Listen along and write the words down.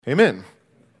Amen.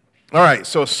 All right,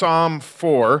 so Psalm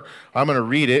 4, I'm going to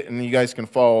read it, and you guys can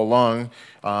follow along.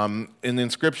 In the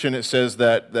inscription, it says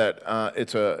that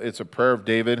it's a prayer of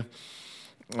David.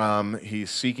 He's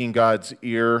seeking God's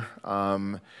ear,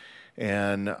 and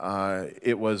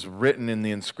it was written in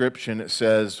the inscription. It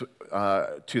says,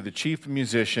 to the chief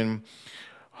musician,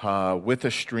 with a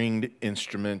stringed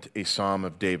instrument, a psalm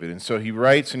of David. And so he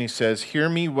writes and he says, "Hear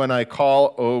me when I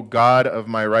call, O God of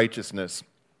my righteousness.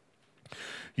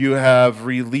 You have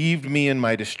relieved me in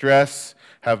my distress.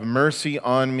 Have mercy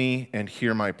on me and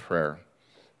hear my prayer.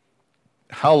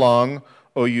 How long,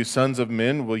 O you sons of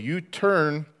men, will you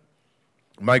turn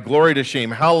my glory to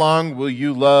shame? How long will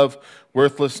you love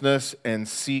worthlessness and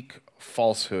seek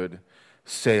falsehood?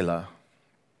 Selah."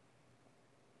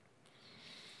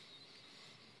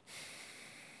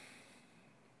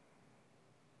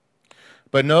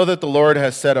 But know that the Lord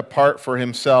has set apart for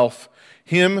himself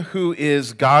him who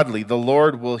is godly. The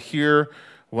Lord will hear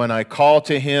when I call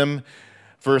to him.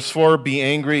 Verse 4, "Be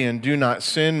angry and do not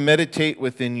sin. Meditate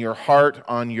within your heart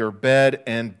on your bed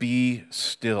and be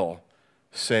still."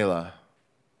 Selah.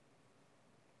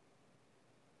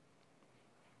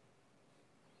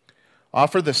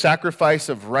 Offer the sacrifice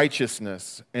of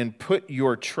righteousness and put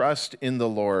your trust in the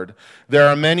Lord. There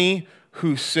are many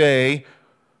who say,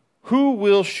 "Who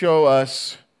will show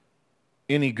us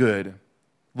any good?"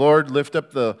 Lord, lift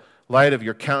up the light of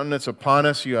your countenance upon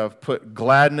us. You have put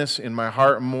gladness in my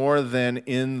heart more than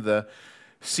in the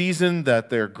season that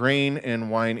their grain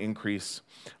and wine increase.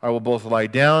 I will both lie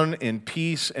down in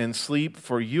peace and sleep,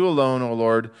 for you alone, O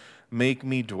Lord, make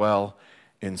me dwell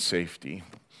in safety.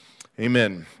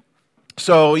 Amen.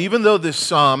 So even though this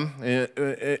psalm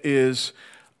is,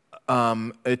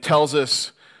 it tells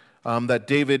us that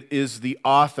David is the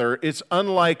author, it's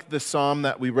unlike the psalm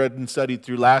that we read and studied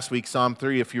through last week, Psalm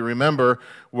 3, if you remember,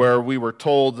 where we were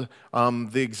told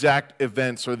the exact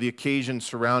events or the occasion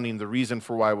surrounding the reason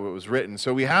for why it was written.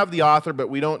 So we have the author, but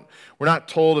we're not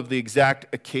told of the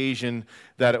exact occasion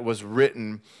that it was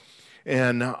written,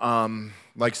 and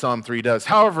like Psalm 3 does.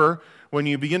 However, when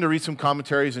you begin to read some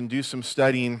commentaries and do some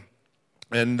studying,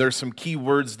 and there's some key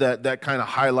words that kind of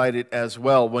highlight it as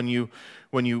well. When you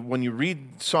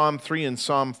read Psalm 3 and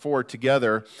Psalm 4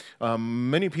 together,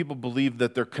 many people believe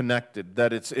that they're connected,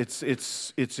 that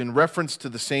it's in reference to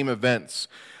the same events.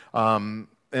 And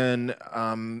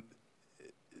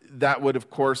that would, of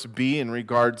course, be in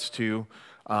regards to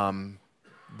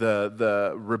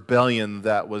the rebellion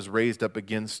that was raised up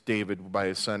against David by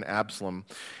his son Absalom.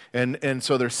 And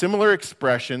so they're similar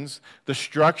expressions. The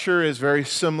structure is very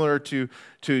similar to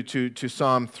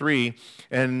Psalm 3,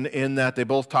 and in that they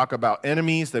both talk about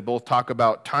enemies, they both talk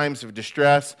about times of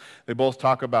distress, they both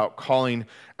talk about calling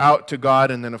out to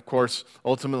God, and then, of course,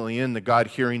 ultimately in the God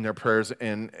hearing their prayers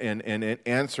and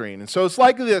answering. And so it's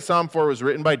likely that Psalm 4 was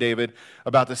written by David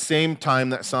about the same time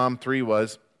that Psalm 3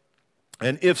 was.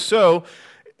 And if so,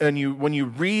 when you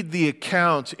read the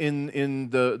account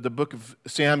in the book of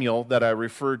Samuel that I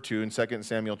referred to in 2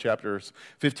 Samuel chapters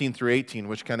 15 through 18,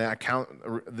 which kind of account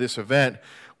this event,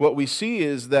 what we see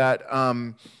is that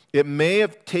it may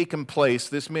have taken place,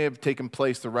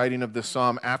 the writing of this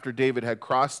psalm, after David had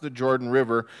crossed the Jordan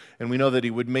River, and we know that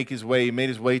he made his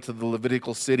way to the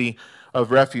Levitical city of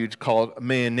refuge called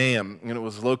Mahanaim, and it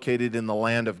was located in the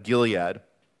land of Gilead.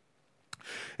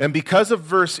 And because of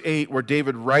verse 8, where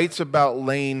David writes about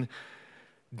laying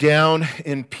down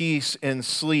in peace and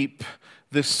sleep,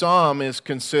 this psalm is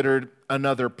considered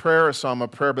another prayer, a psalm of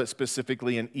prayer, but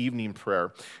specifically an evening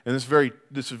prayer. And it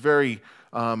was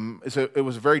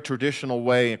a very traditional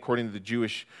way, according to the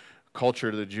Jewish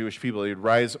culture, to the Jewish people. They'd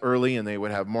rise early and they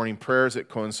would have morning prayers that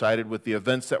coincided with the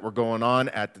events that were going on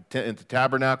at the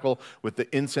tabernacle, with the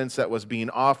incense that was being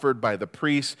offered by the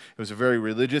priests. It was a very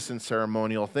religious and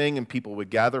ceremonial thing, and people would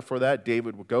gather for that.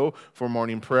 David would go for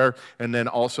morning prayer, and then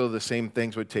also the same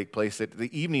things would take place at the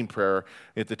evening prayer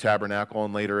at the tabernacle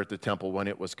and later at the temple when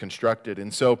it was constructed.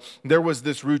 And so there was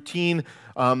this routine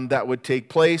that would take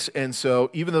place, and so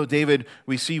even though David,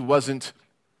 we see, wasn't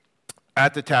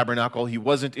at the tabernacle, he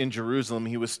wasn't in Jerusalem,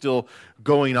 he was still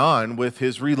going on with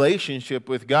his relationship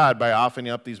with God by offering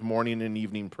up these morning and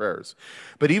evening prayers.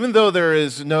 But even though there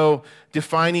is no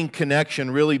defining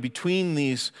connection really between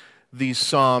these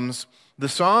psalms, the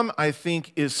psalm, I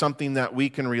think, is something that we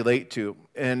can relate to.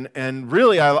 And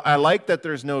really, I like that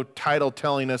there's no title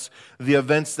telling us the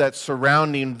events that's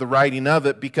surrounding the writing of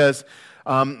it, because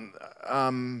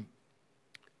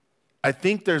I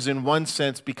think there's, in one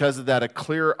sense, because of that, a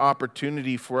clear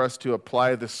opportunity for us to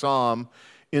apply the psalm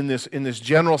in this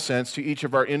general sense to each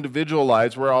of our individual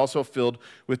lives, we're also filled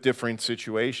with different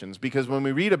situations. Because when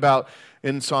we read about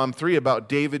in Psalm 3 about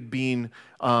David being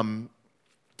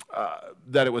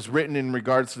that it was written in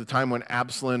regards to the time when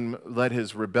Absalom led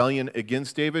his rebellion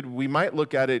against David, we might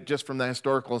look at it just from the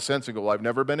historical sense and go, well, I've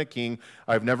never been a king.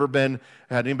 I've never had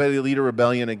anybody lead a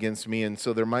rebellion against me. And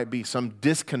so there might be some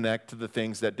disconnect to the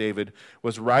things that David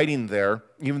was writing there,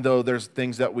 even though there's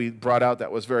things that we brought out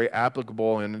that was very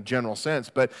applicable in a general sense.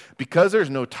 But because there's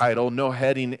no title, no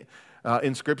heading,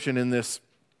 inscription in this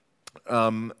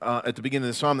at the beginning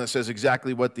of the psalm that says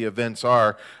exactly what the events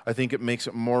are, I think it makes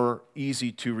it more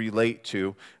easy to relate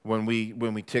to when we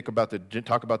talk about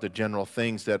the general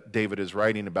things that David is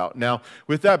writing about. Now,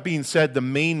 with that being said, the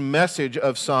main message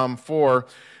of Psalm 4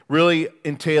 really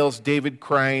entails David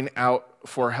crying out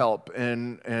for help,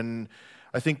 and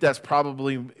I think that's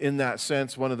probably, in that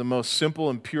sense, one of the most simple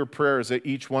and pure prayers that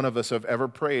each one of us have ever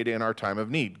prayed in our time of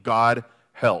need. God,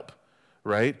 help.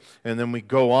 Right? And then we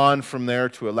go on from there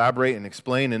to elaborate and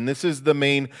explain. And this is the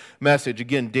main message.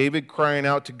 Again, David crying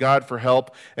out to God for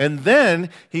help. And then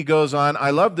he goes on,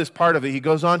 I love this part of it, he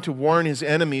goes on to warn his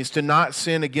enemies to not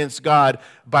sin against God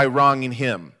by wronging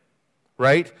him.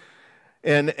 Right?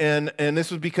 And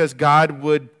this was because God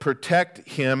would protect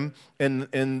him, and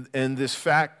this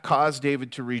fact caused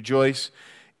David to rejoice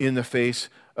in the face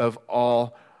of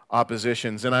all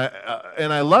oppositions. And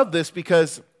I love this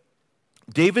because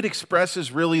David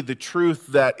expresses really the truth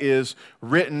that is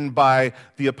written by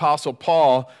the Apostle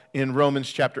Paul in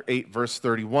Romans chapter 8, verse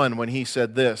 31, when he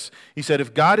said this. He said,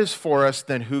 if God is for us,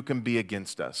 then who can be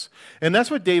against us? And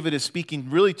that's what David is speaking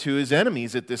really to his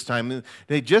enemies at this time.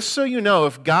 Just so you know,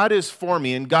 if God is for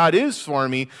me, and God is for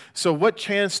me, so what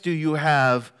chance do you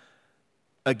have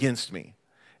against me?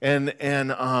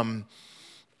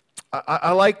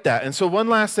 I like that. And so one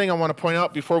last thing I want to point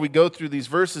out before we go through these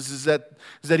verses is that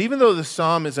even though the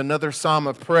psalm is another psalm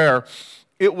of prayer,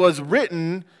 it was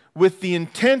written with the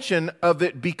intention of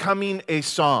it becoming a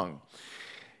song.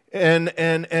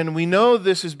 And we know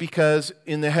this is because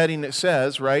in the heading it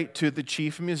says, right, to the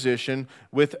chief musician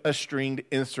with a stringed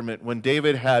instrument. When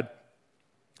David had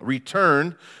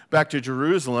returned back to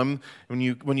Jerusalem, when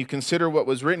you consider what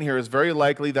was written here, it's very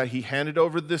likely that he handed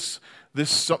over this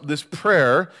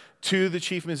prayer to the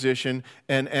chief musician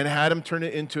and had him turn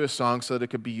it into a song so that it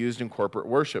could be used in corporate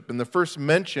worship. And the first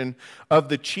mention of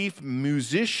the chief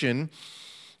musician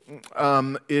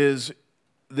is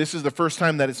the first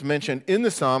time that it's mentioned in the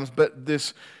Psalms, but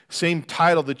this same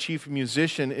title, the chief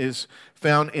musician, is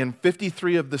found in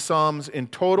 53 of the Psalms in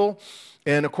total.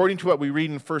 And according to what we read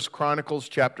in 1 Chronicles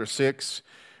chapter 6,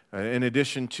 in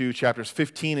addition to chapters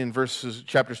 15 and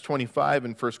chapters 25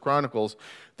 in 1 Chronicles,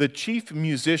 the chief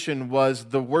musician was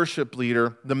the worship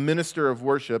leader, the minister of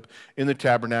worship in the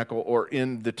tabernacle or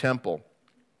in the temple.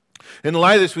 In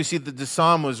light of this, we see that the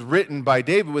psalm was written by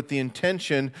David with the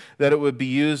intention that it would be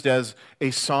used as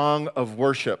a song of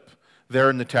worship there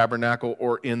in the tabernacle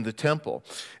or in the temple.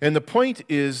 And the point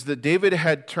is that David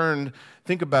had turned,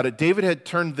 think about it, David had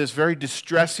turned this very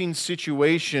distressing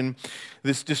situation,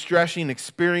 this distressing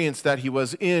experience that he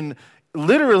was in,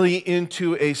 literally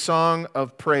into a song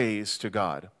of praise to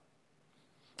God.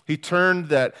 He turned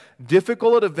that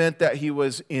difficult event that he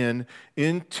was in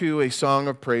into a song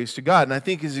of praise to God. And I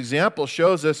think his example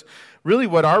shows us really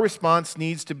what our response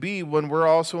needs to be when we're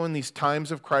also in these times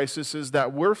of crises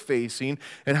that we're facing,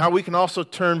 and how we can also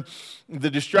turn the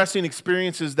distressing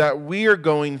experiences that we are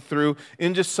going through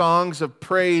into songs of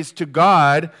praise to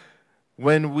God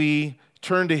when we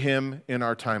turn to Him in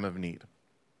our time of need.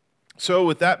 So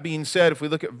with that being said, if we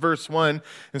look at verse 1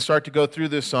 and start to go through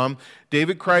this psalm,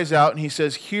 David cries out and he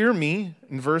says, "Hear me,"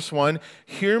 in verse 1,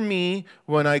 "Hear me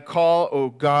when I call, O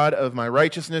God of my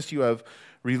righteousness. You have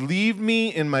relieved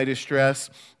me in my distress."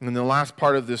 And the last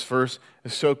part of this verse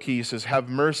is so key. He says, "Have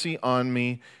mercy on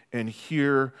me and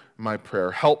hear my prayer."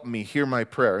 Help me, hear my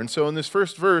prayer. And so in this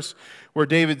first verse where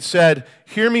David said,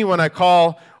 "Hear me when I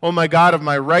call, O my God of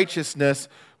my righteousness,"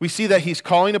 we see that he's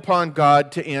calling upon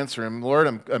God to answer him. Lord,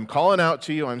 I'm calling out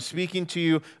to you. I'm speaking to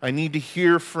you. I need to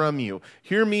hear from you.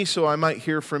 Hear me so I might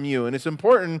hear from you. And it's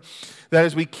important that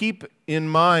as we keep in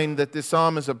mind that this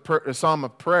psalm is a psalm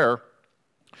of prayer,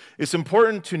 it's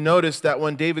important to notice that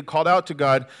when David called out to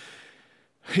God,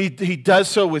 he does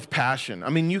so with passion.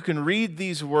 I mean, you can read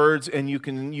these words and you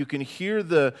can hear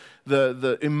the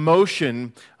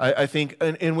emotion, I think,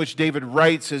 in which David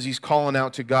writes as he's calling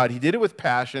out to God. He did it with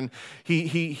passion.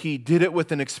 He did it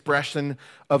with an expression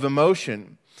of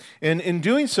emotion. And in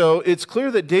doing so, it's clear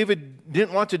that David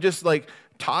didn't want to just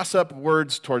toss up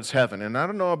words towards heaven. And I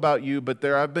don't know about you, but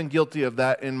I've been guilty of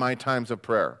that in my times of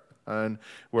prayer. and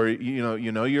where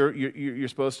you're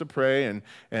supposed to pray, and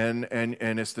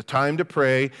it's the time to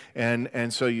pray,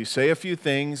 and so you say a few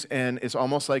things, and it's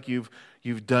almost like you've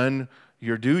done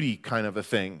your duty, kind of a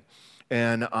thing,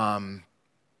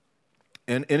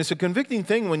 and it's a convicting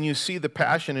thing when you see the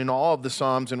passion in all of the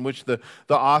Psalms in which the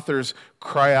authors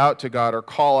cry out to God or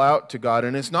call out to God.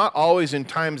 And it's not always in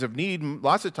times of need.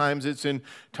 Lots of times it's in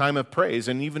time of praise.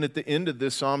 And even at the end of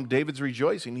this Psalm, David's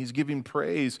rejoicing. He's giving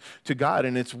praise to God.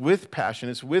 And it's with passion.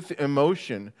 It's with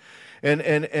emotion.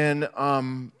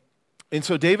 And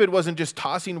so David wasn't just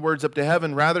tossing words up to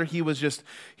heaven. Rather, he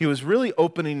was really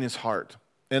opening his heart.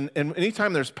 And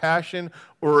anytime there's passion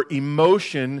or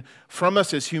emotion from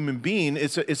us as human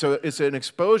beings, it's an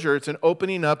exposure, it's an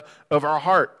opening up of our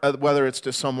heart, whether it's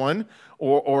to someone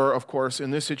or of course,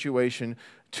 in this situation,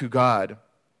 to God.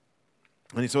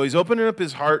 And so he's opening up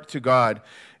his heart to God,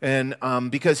 and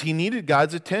because he needed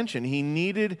God's attention. He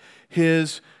needed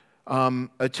his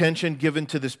attention given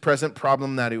to this present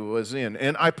problem that he was in.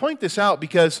 And I point this out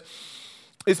because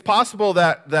it's possible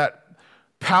that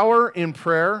power in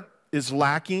prayer is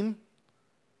lacking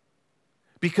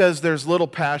because there's little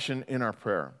passion in our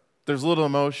prayer. There's little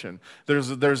emotion.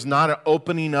 There's not an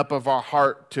opening up of our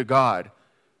heart to God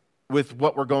with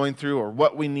what we're going through or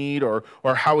what we need or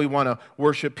how we want to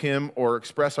worship Him or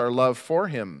express our love for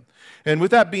Him. And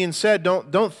with that being said,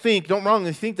 don't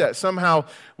wrongly think that somehow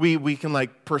we can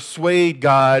like persuade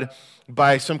God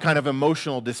by some kind of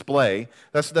emotional display.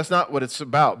 That's not what it's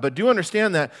about. But do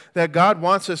understand that God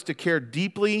wants us to care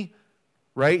deeply.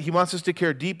 Right? He wants us to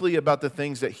care deeply about the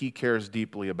things that He cares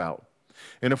deeply about.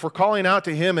 And if we're calling out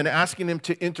to Him and asking Him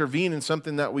to intervene in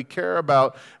something that we care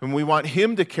about and we want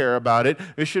Him to care about it,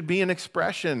 it should be an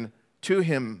expression to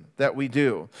Him that we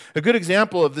do. A good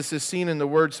example of this is seen in the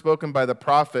words spoken by the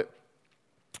prophet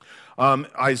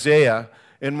Isaiah.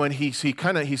 And when he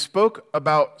spoke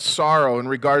about sorrow in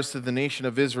regards to the nation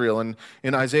of Israel. And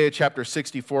in Isaiah chapter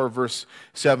 64, verse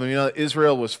 7,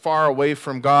 Israel was far away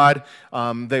from God.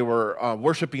 They were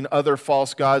worshiping other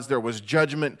false gods. There was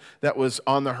judgment that was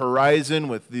on the horizon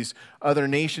with these other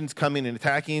nations coming and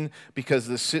attacking because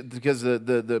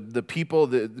the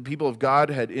people of God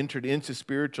had entered into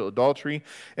spiritual adultery.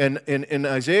 And in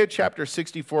Isaiah chapter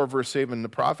 64, verse 7, the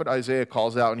prophet Isaiah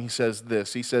calls out and he says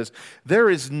this. He says, "There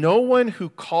is no one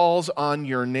who calls on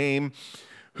your name,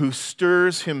 who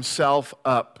stirs himself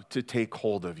up to take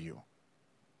hold of you."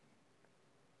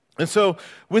 And so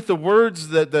with the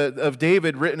words of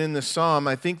David written in this psalm,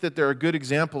 I think that they're a good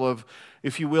example of,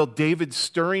 if you will, David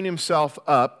stirring himself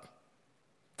up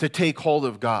to take hold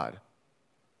of God.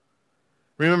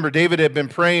 Remember, David had been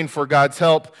praying for God's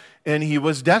help, and he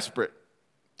was desperate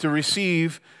to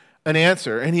receive an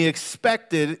answer. And he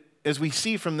expected, as we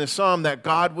see from this psalm, that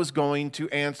God was going to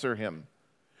answer him.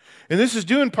 And this is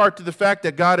due in part to the fact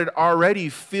that God had already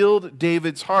filled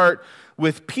David's heart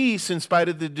with peace in spite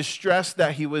of the distress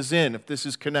that he was in, if this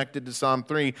is connected to Psalm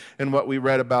 3 and what we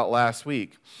read about last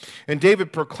week. And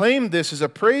David proclaimed this as a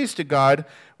praise to God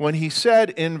when he said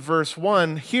in verse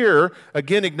 1 here,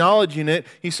 again acknowledging it,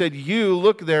 he said, "You,"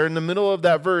 look there in the middle of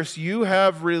that verse, "you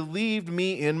have relieved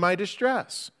me in my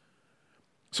distress."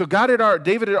 So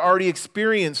David had already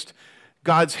experienced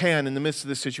God's hand in the midst of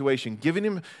this situation, giving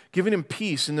him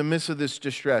peace in the midst of this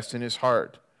distress in his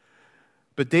heart.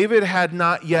 But David had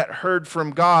not yet heard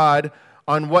from God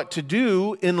on what to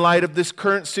do in light of this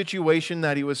current situation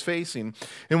that he was facing.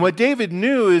 And what David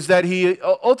knew is that he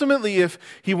ultimately, if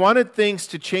he wanted things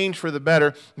to change for the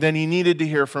better, then he needed to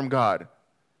hear from God.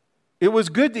 It was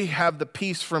good to have the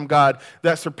peace from God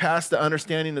that surpassed the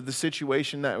understanding of the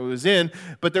situation that it was in,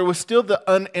 but there was still the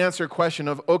unanswered question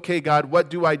of, okay, God, what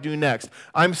do I do next?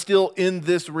 I'm still in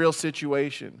this real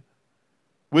situation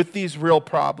with these real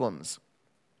problems.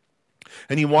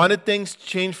 And he wanted things to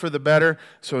change for the better,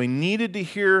 so he needed to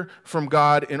hear from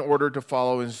God in order to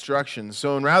follow instructions.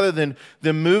 So rather than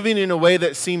moving in a way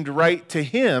that seemed right to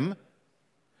him,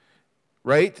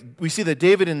 right, we see that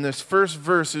David in this first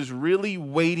verse is really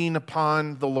waiting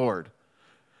upon the Lord.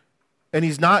 And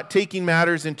he's not taking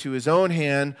matters into his own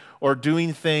hand or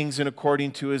doing things in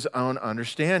according to his own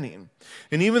understanding.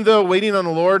 And even though waiting on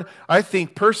the Lord, I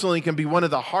think personally can be one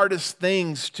of the hardest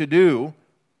things to do,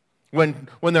 when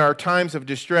there are times of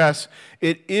distress,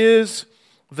 it is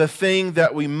the thing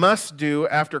that we must do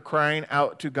after crying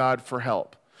out to God for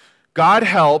help. God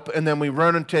help, and then we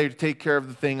run and take care of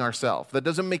the thing ourselves. That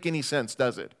doesn't make any sense,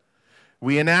 does it?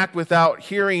 We enact without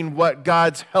hearing what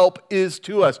God's help is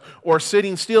to us, or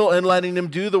sitting still and letting Him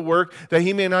do the work that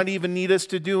He may not even need us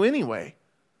to do anyway.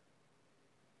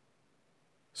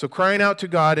 So crying out to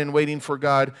God and waiting for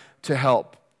God to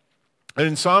help. And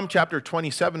in Psalm chapter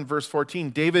 27, verse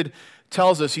 14, David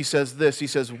tells us, he says this, he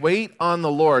says, wait on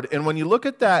the Lord. And when you look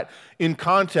at that in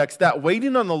context, that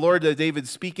waiting on the Lord that David's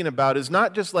speaking about is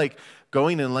not just like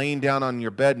going and laying down on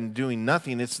your bed and doing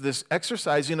nothing. It's this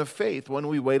exercising of faith when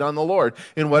we wait on the Lord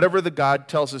in whatever the God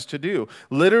tells us to do.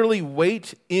 Literally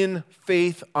wait in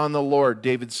faith on the Lord,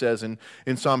 David says in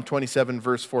Psalm 27,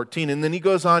 verse 14. And then he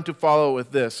goes on to follow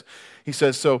with this. He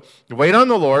says, so wait on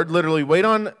the Lord, literally wait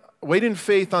in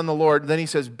faith on the Lord. Then he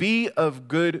says, be of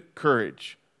good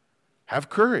courage. Have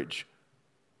courage.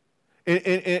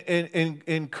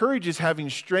 And courage is having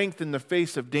strength in the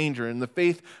face of danger, in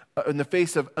the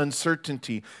face of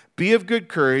uncertainty. Be of good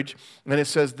courage. And it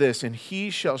says this, and he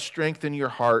shall strengthen your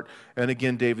heart. And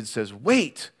again, David says,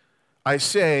 wait, I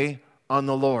say, on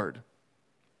the Lord.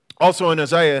 Also in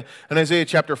Isaiah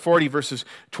chapter 40, verses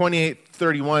 28,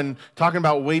 31, talking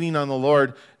about waiting on the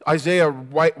Lord, Isaiah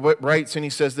writes and he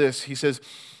says this, he says,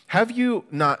 have you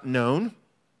not known?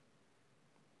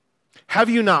 Have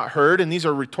you not heard? And these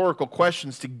are rhetorical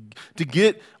questions to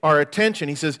get our attention.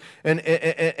 He says, and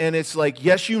it's like,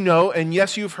 yes, you know, and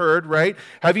yes, you've heard, right?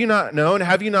 Have you not known?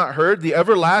 Have you not heard? The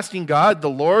everlasting God, the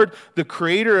Lord, the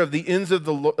creator of the ends of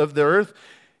the earth,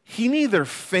 he neither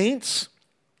faints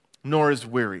nor is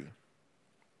weary.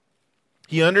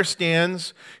 He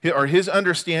understands, or his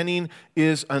understanding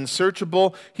is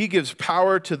unsearchable. He gives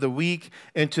power to the weak,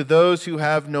 and to those who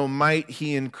have no might,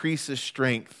 he increases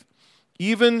strength.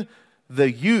 Even the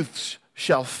youths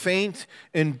shall faint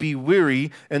and be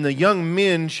weary, and the young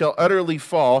men shall utterly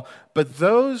fall. But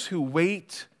those who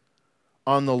wait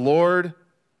on the Lord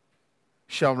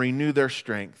shall renew their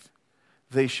strength.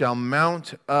 They shall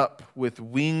mount up with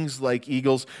wings like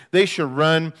eagles. They shall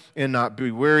run and not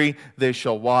be weary. They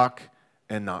shall walk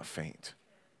and not faint.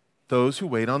 Those who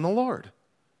wait on the Lord,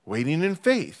 waiting in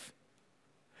faith.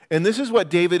 And this is what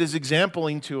David is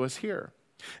exempling to us here.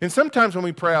 And sometimes when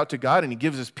we pray out to God and he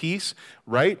gives us peace,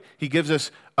 right? He gives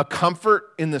us a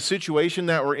comfort in the situation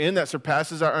that we're in that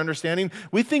surpasses our understanding.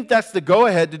 We think that's the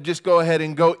go-ahead to just go ahead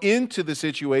and go into the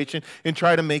situation and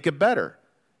try to make it better.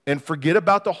 And forget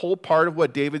about the whole part of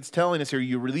what David's telling us here.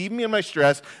 You relieve me of my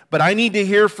stress, but I need to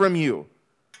hear from you.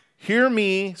 Hear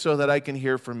me so that I can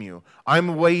hear from you.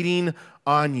 I'm waiting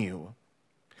on you.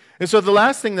 And so the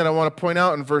last thing that I want to point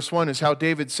out in verse 1 is how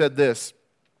David said this.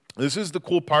 This is the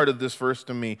cool part of this verse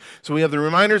to me. So we have the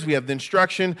reminders, we have the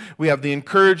instruction, we have the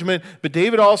encouragement. But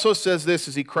David also says this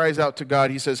as he cries out to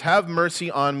God. He says, have mercy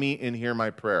on me and hear my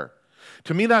prayer.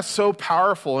 To me, that's so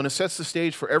powerful, and it sets the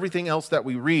stage for everything else that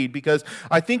we read, because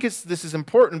I think this is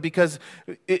important because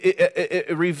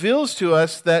it reveals to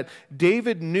us that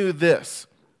David knew this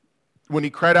when he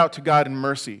cried out to God in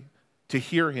mercy, to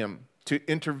hear him, to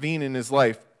intervene in his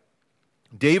life.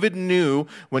 David knew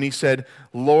when he said,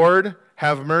 Lord,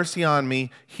 have mercy on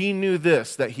me, he knew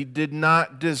this, that he did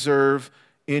not deserve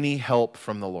any help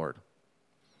from the Lord.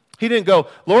 He didn't go,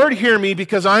 Lord, hear me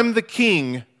because I'm the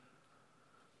king,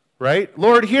 right?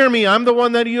 Lord, hear me, I'm the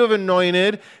one that you have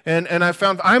anointed, and I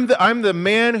found I'm the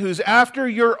man who's after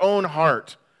your own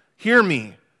heart. Hear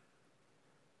me.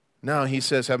 No, he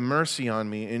says, have mercy on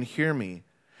me and hear me.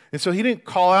 And so he didn't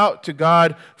call out to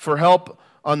God for help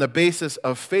on the basis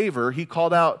of favor. He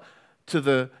called out to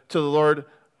the Lord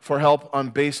for help on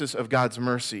basis of God's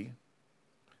mercy.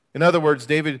 In other words,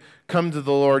 David came to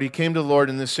the Lord. He came to the Lord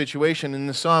in this situation, in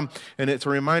this psalm, and it's a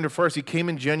reminder for us, he came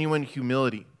in genuine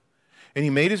humility. And he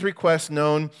made his request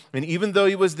known, and even though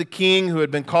he was the king who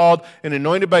had been called and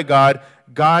anointed by God,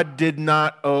 God did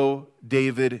not owe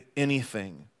David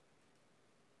anything.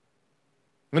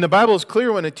 And the Bible is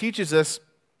clear when it teaches us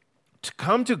to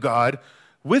come to God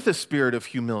with a spirit of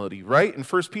humility, right? In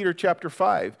 1 Peter chapter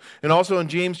 5, and also in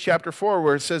James chapter 4,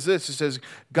 where it says this, it says,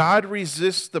 God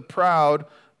resists the proud,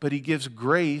 but he gives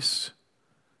grace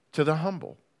to the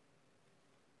humble.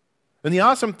 And the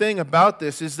awesome thing about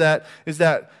this is that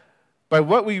by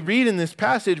what we read in this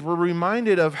passage, we're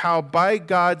reminded of how by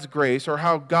God's grace, or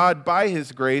how God by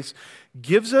his grace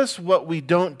gives us what we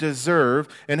don't deserve,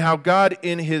 and how God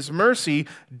in his mercy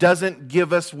doesn't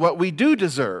give us what we do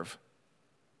deserve.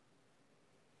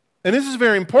 And this is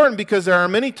very important because there are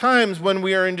many times when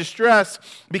we are in distress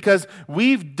because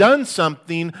we've done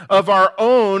something of our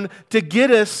own to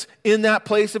get us in that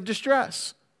place of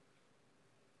distress.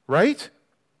 Right?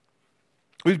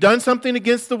 We've done something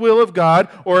against the will of God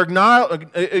or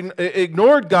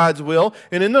ignored God's will.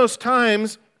 And in those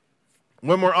times,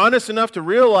 when we're honest enough to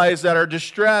realize that our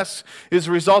distress is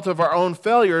a result of our own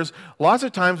failures, lots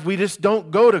of times we just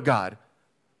don't go to God.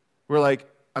 We're like,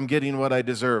 I'm getting what I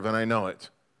deserve and I know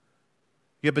it.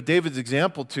 Yeah, but David's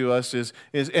example to us is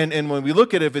and when we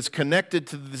look at it, if it's connected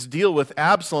to this deal with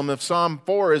Absalom, if Psalm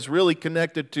 4 is really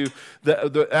connected to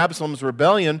the Absalom's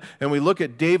rebellion, and we look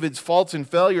at David's faults and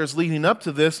failures leading up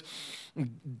to this,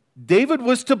 David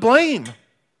was to blame.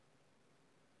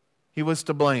 He was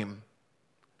to blame.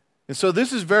 And so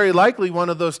this is very likely one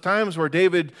of those times where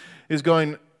David is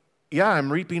going, yeah,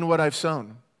 I'm reaping what I've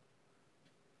sown.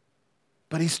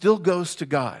 But he still goes to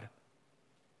God.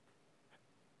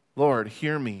 Lord,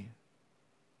 hear me.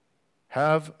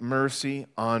 Have mercy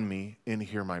on me and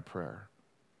hear my prayer.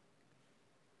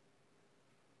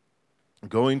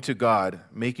 Going to God,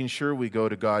 making sure we go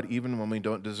to God even when we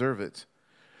don't deserve it.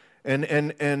 And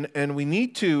we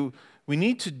need to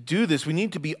do this. We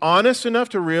need to be honest enough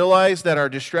to realize that our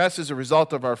distress is a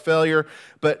result of our failure,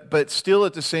 but still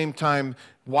at the same time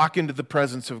walk into the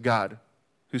presence of God,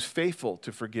 who's faithful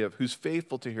to forgive, who's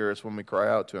faithful to hear us when we cry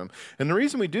out to him. And the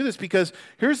reason we do this, because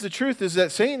here's the truth, is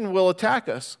that Satan will attack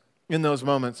us in those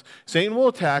moments. Satan will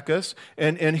attack us,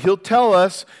 and he'll tell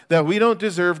us that we don't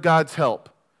deserve God's help.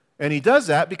 And he does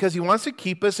that because he wants to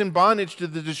keep us in bondage to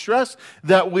the distress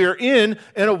that we're in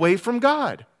and away from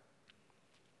God.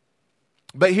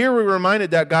 But here we're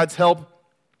reminded that God's help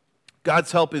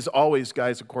is always,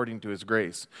 guys, according to his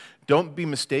grace. Don't be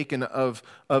mistaken of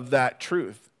that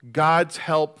truth. God's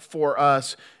help for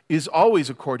us is always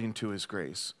according to his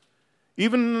grace.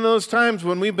 Even in those times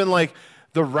when we've been like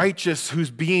the righteous who's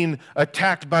being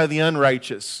attacked by the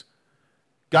unrighteous.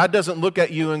 God doesn't look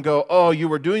at you and go, oh, you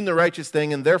were doing the righteous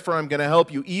thing and therefore I'm going to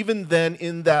help you. Even then,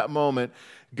 in that moment,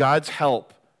 God's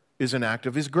help is an act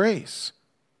of his grace.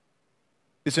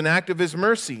 It's an act of his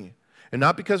mercy. And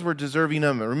not because we're deserving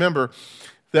of it. Remember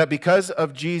that because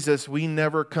of Jesus, we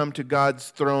never come to God's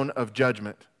throne of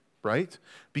judgment. Right?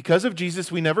 Because of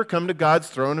Jesus, we never come to God's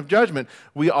throne of judgment.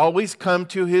 We always come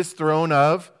to his throne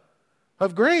of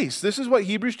grace. This is what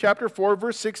Hebrews chapter 4,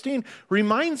 verse 16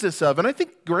 reminds us of. And I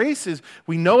think grace is,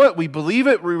 we know it, we believe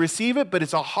it, we receive it, but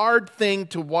it's a hard thing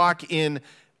to walk in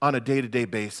on a day-to-day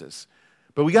basis.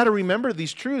 But we got to remember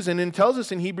these truths. And it tells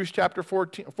us in Hebrews chapter 4,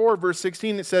 verse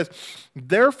 16, it says,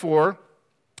 therefore,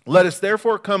 let us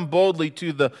therefore come boldly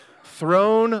to the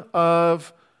throne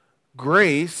of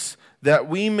grace, that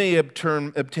we may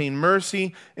obtain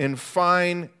mercy and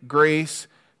find grace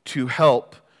to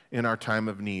help in our time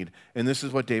of need. And this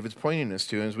is what David's pointing us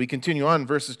to. And as we continue on,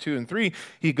 verses 2 and 3,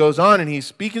 he goes on and he's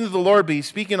speaking to the Lord, but he's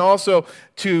speaking also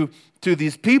to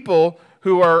these people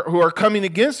who are coming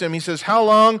against him. He says, how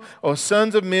long, O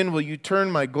sons of men, will you turn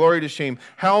my glory to shame?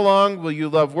 How long will you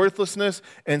love worthlessness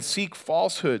and seek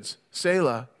falsehoods?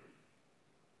 Selah.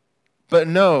 But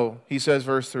know, he says,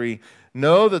 verse 3,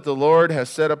 know that the Lord has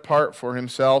set apart for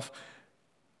himself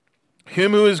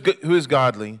him who is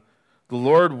godly. The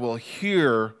Lord will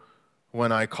hear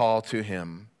when I call to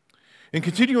him. And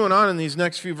continuing on in these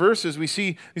next few verses, we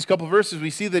see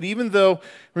that even though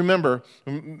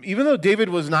David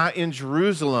was not in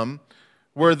Jerusalem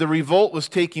where the revolt was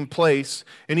taking place,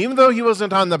 and even though he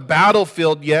wasn't on the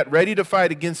battlefield yet, ready to fight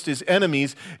against his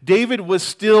enemies, David was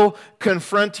still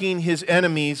confronting his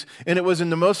enemies, and it was in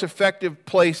the most effective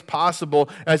place possible,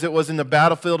 as it was in the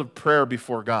battlefield of prayer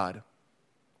before God.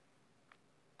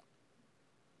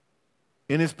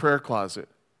 In his prayer closet,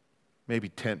 maybe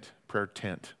prayer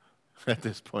tent at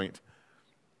this point.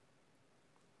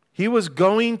 He was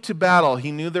going to battle.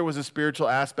 He knew there was a spiritual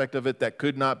aspect of it that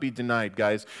could not be denied,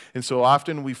 guys. And so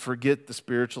often we forget the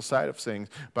spiritual side of things.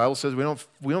 The Bible says we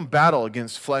don't battle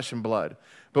against flesh and blood,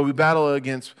 but we battle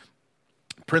against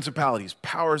principalities,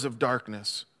 powers of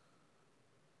darkness.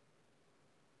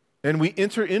 And we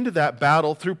enter into that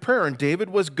battle through prayer. And David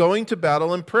was going to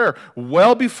battle in prayer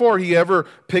well before he ever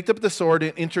picked up the sword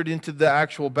and entered into the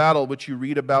actual battle, which you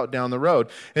read about down the road.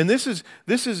 And this is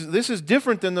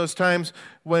different than those times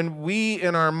when we,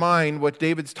 in our mind, what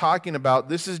David's talking about,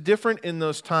 this is different in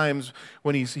those times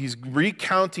when he's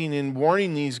recounting and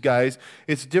warning these guys.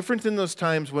 It's different in those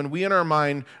times when we, in our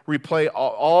mind, replay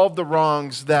all of the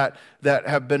wrongs that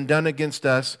have been done against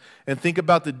us and think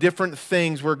about the different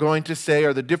things we're going to say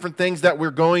or the different things that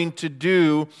we're going to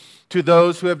do to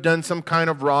those who have done some kind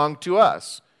of wrong to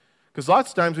us. Because lots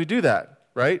of times we do that,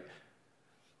 right?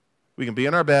 We can be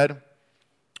in our bed,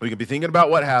 we can be thinking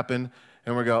about what happened,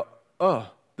 and we go, oh,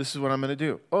 this is what I'm going to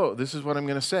do. Oh, this is what I'm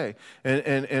going to say.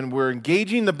 And we're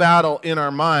engaging the battle in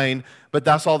our mind, but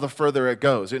that's all the further it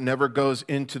goes. It never goes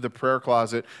into the prayer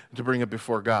closet to bring it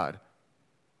before God.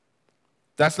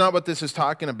 That's not what this is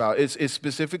talking about. It's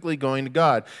specifically going to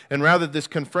God. And rather, this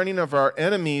confronting of our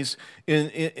enemies,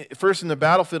 first in the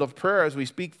battlefield of prayer, as we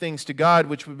speak things to God,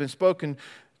 which have been spoken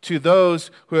to those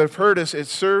who have heard us, it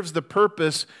serves the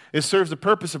purpose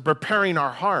of preparing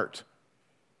our heart.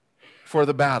 for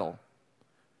the battle.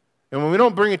 And when we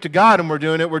don't bring it to God and we're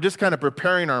doing it, we're just kind of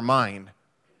preparing our mind.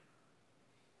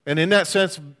 And in that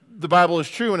sense, the Bible is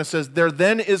true when it says, there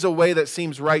then is a way that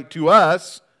seems right to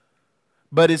us,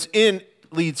 but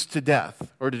leads to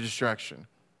death or to destruction.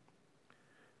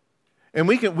 And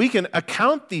we can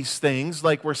account these things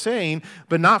like we're saying,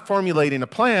 but not formulating a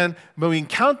plan, but we can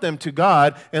count them to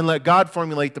God and let God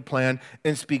formulate the plan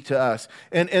and speak to us.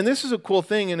 And this is a cool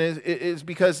thing, and it is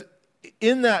because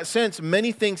in that sense,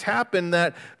 many things happen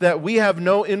that we have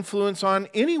no influence on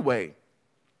anyway.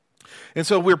 And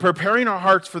so we're preparing our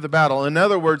hearts for the battle. In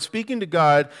other words, speaking to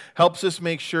God helps us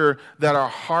make sure that our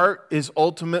heart is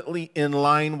ultimately in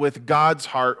line with God's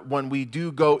heart when we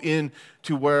do go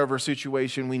into wherever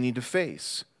situation we need to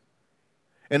face.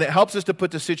 And it helps us to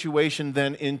put the situation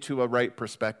then into a right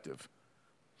perspective.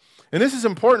 And this is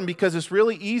important because it's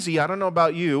really easy. I don't know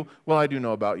about you. Well, I do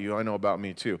know about you. I know about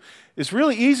me too. It's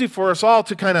really easy for us all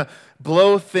to kind of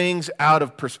blow things out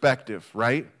of perspective,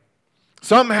 right?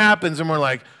 Something happens and we're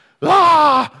like,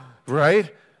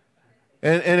 right?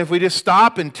 And if we just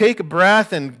stop and take a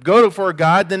breath and go before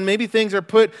God, then maybe things are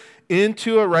put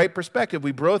into a right perspective.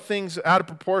 We blow things out of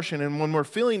proportion, and when we're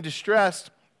feeling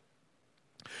distressed,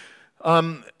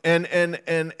 and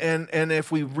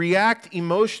if we react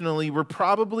emotionally, we're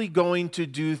probably going to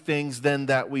do things then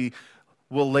that we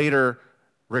will later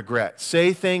regret.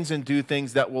 Say things and do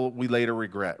things that we later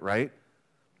regret, right?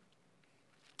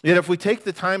 Yet if we take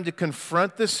the time to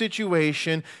confront the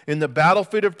situation in the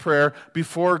battlefield of prayer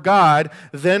before God,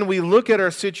 then we look at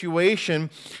our situation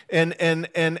and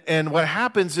what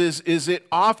happens is it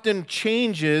often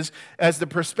changes as the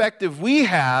perspective we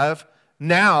have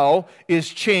now is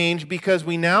changed because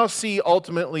we now see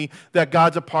ultimately that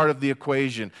God's a part of the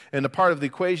equation. And the part of the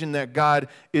equation that God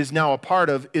is now a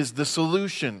part of is the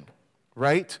solution,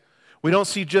 right? We don't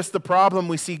see just the problem,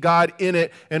 we see God in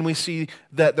it, and we see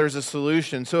that there's a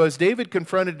solution. So as David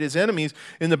confronted his enemies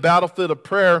in the battlefield of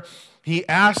prayer, he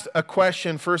asked a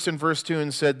question first in verse 2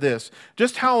 and said this,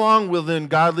 just how long will the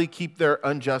ungodly keep their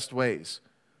unjust ways?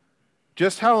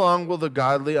 Just how long will the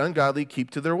ungodly keep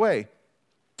to their way?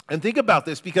 And think about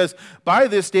this, because by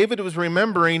this, David was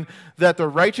remembering that the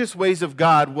righteous ways of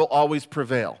God will always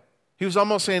prevail. He was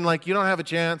almost saying, like, you don't have a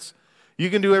chance. You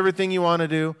can do everything you want to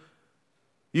do.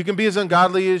 You can be as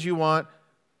ungodly as you want.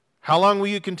 How long will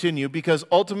you continue? Because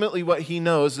ultimately what he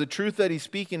knows, the truth that he's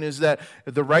speaking is that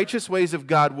the righteous ways of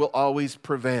God will always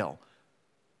prevail.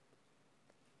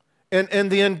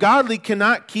 And the ungodly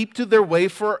cannot keep to their way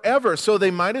forever. So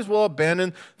they might as well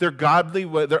abandon their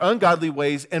ungodly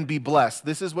ways and be blessed.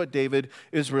 This is what David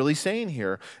is really saying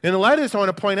here. And in light of this, I want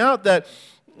to point out that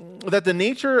the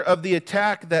nature of the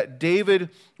attack that David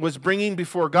was bringing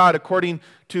before God, according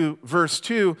to verse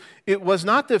 2, it was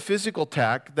not the physical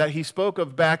attack that he spoke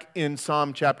of back in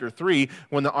Psalm chapter 3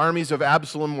 when the armies of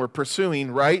Absalom were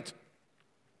pursuing, right?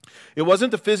 It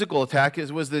wasn't the physical attack,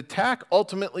 it was the attack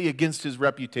ultimately against his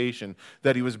reputation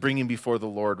that he was bringing before the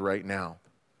Lord right now.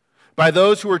 By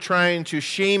those who were trying to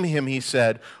shame him, he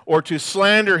said, or to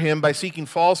slander him by seeking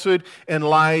falsehood and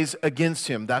lies against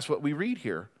him. That's what we read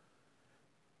here.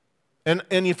 And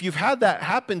if you've had that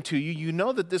happen to you, you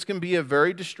know that this can be a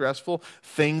very distressful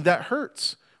thing that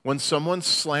hurts. When someone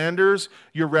slanders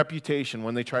your reputation,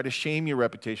 when they try to shame your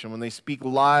reputation, when they speak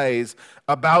lies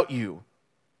about you.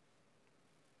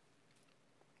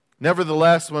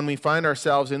 Nevertheless, when we find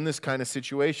ourselves in this kind of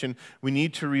situation, we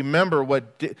need to remember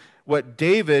what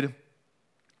David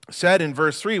said in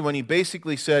verse 3 when he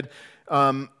basically said,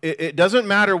 it doesn't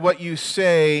matter what you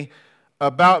say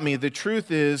about me. The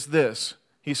truth is this.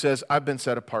 He says, I've been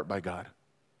set apart by God.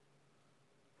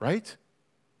 Right?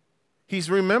 He's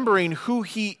remembering who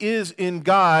he is in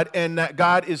God and that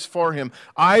God is for him.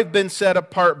 I've been set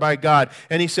apart by God.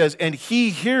 And he says, and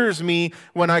he hears me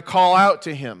when I call out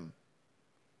to him.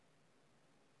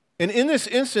 And in this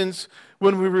instance,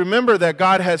 when we remember that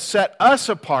God has set us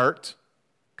apart,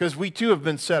 because we too have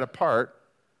been set apart,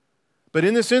 but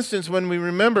in this instance, when we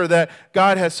remember that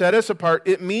God has set us apart,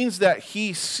 it means that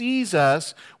he sees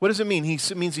us. What does it mean?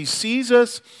 It means he sees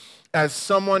us as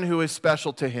someone who is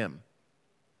special to him.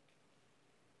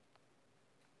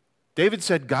 David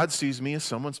said, God sees me as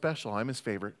someone special. I'm his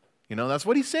favorite. You know, that's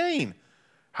what he's saying.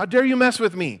 How dare you mess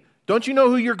with me? Don't you know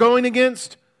who you're going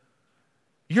against?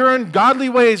 Your ungodly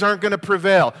ways aren't going to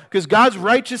prevail because God's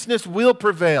righteousness will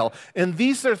prevail. And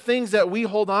these are things that we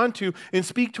hold on to and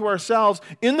speak to ourselves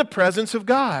in the presence of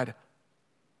God.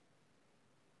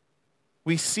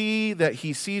 We see that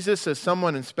he sees us as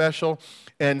someone special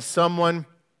and someone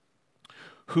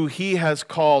who he has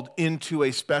called into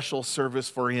a special service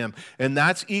for him. And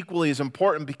that's equally as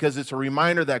important because it's a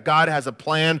reminder that God has a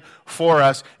plan for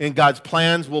us, and God's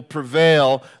plans will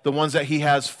prevail, the ones that he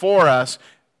has for us,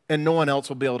 and no one else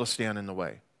will be able to stand in the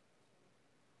way.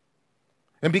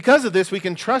 And because of this, we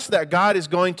can trust that God is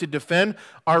going to defend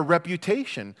our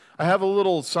reputation. I have a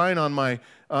little sign on my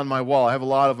wall. I have a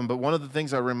lot of them, but one of the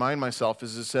things I remind myself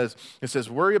is it says,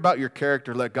 worry about your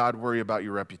character, let God worry about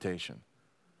your reputation.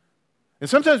 And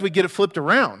sometimes we get it flipped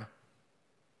around.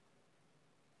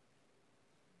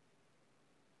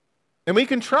 And we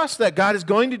can trust that God is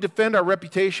going to defend our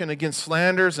reputation against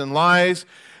slanders and lies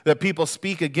that people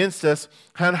speak against us.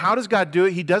 And how does God do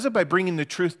it? He does it by bringing the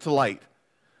truth to light.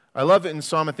 I love it in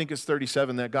Psalm, I think it's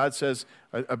 37, that God says,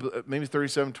 maybe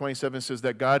 37, 27, says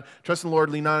that God, trust in the Lord,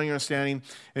 lean not on your understanding.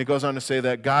 And it goes on to say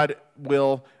that God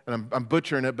will, and I'm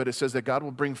butchering it, but it says that God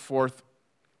will bring forth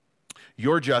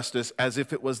your justice as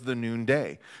if it was the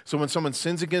noonday. So when someone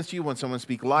sins against you, when someone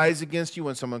speaks lies against you,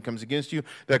 when someone comes against you,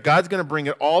 that God's going to bring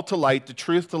it all to light, the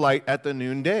truth to light at the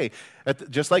noonday,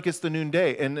 just like it's the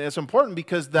noonday. And it's important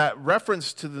because that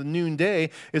reference to the noonday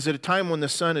is at a time when the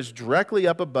sun is directly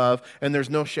up above and there's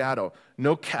no shadow,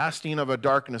 no casting of a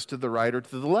darkness to the right or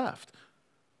to the left.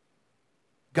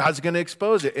 God's going to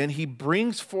expose it, and he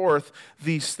brings forth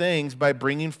these things by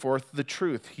bringing forth the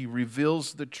truth. He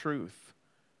reveals the truth.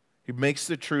 He makes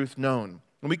the truth known.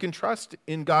 And we can trust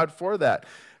in God for that.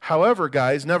 However,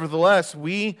 guys, nevertheless,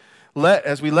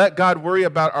 as we let God worry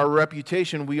about our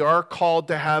reputation, we are called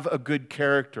to have a good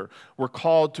character. We're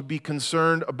called to be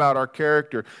concerned about our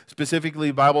character. Specifically,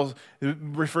 the Bible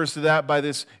refers to that by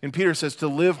this, and Peter says, to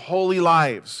live holy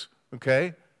lives.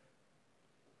 Okay?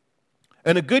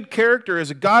 And a good character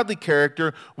is a godly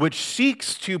character which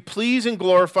seeks to please and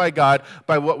glorify God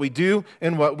by what we do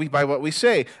and by what we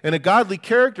say. And a godly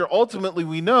character, ultimately,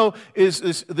 we know, is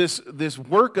this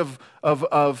work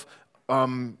of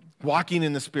walking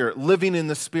in the Spirit, living in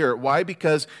the Spirit. Why?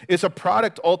 Because it's a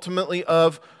product, ultimately,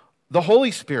 of the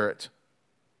Holy Spirit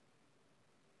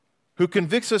who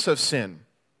convicts us of sin,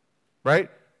 right?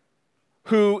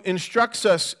 Who instructs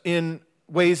us in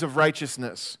ways of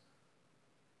righteousness,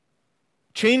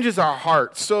 changes our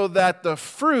hearts so that the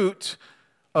fruit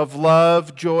of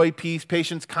love, joy, peace,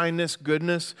 patience, kindness,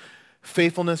 goodness,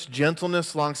 faithfulness,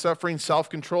 gentleness, long-suffering,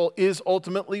 self-control is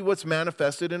ultimately what's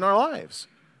manifested in our lives.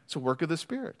 It's a work of the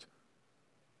Spirit.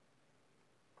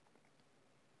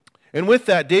 And with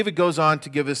that, David goes on to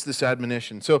give us this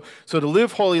admonition. So to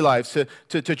live holy lives,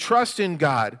 to trust in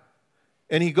God.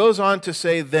 And he goes on to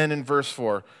say then in verse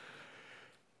 4,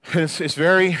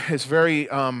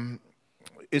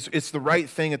 it's the right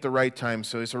thing at the right time.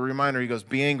 So it's a reminder. He goes,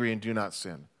 "Be angry and do not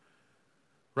sin."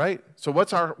 Right? So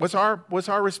what's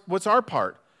our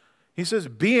part? He says,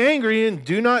 "Be angry and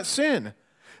do not sin.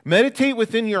 Meditate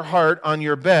within your heart on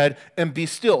your bed and be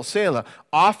still." Selah.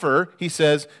 Offer, he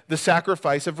says, the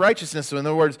sacrifice of righteousness. So in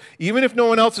other words, even if no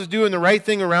one else is doing the right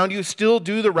thing around you, still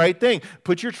do the right thing.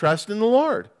 Put your trust in the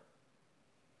Lord.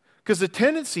 Because the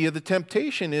tendency of the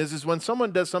temptation is when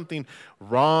someone does something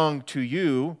wrong to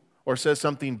you, or says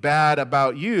something bad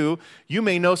about you, you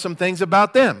may know some things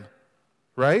about them,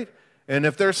 right? And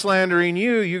if they're slandering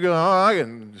you, you go,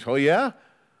 oh yeah?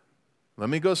 Let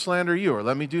me go slander you, or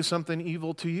let me do something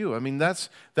evil to you. I mean, that's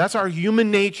our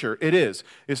human nature. It is.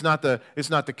 It's not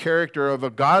the character of a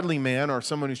godly man or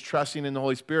someone who's trusting in the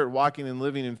Holy Spirit, walking and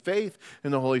living in faith in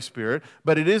the Holy Spirit,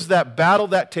 but it is that battle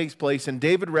that takes place, and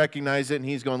David recognized it, and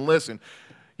he's going, listen,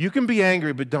 you can be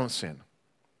angry, but don't sin.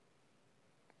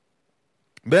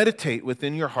 Meditate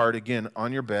within your heart, again,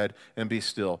 on your bed, and be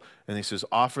still. And he says,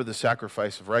 offer the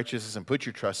sacrifice of righteousness and put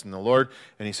your trust in the Lord.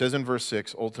 And he says in verse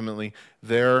 6, ultimately,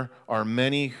 there are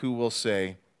many who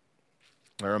say,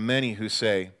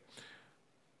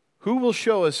 who will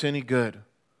show us any good?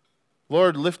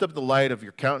 Lord, lift up the light of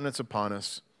your countenance upon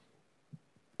us,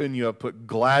 and you have put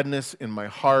gladness in my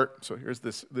heart. So here's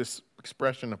this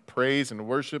expression of praise and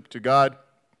worship to God.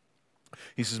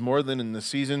 He says, more than in the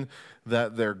season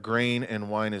that their grain and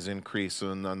wine is increased.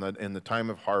 So in the time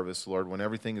of harvest, Lord, when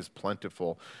everything is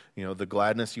plentiful, the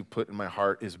gladness you put in my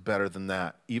heart is better than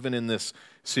that. Even in this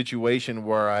situation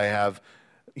where I have,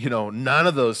 none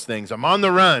of those things, I'm on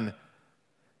the run.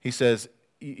 He says,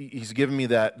 he's given me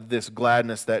this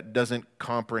gladness that doesn't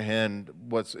comprehend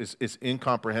it's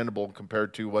incomprehensible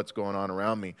compared to what's going on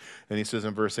around me. And he says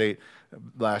in verse 8,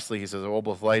 lastly, he says, I will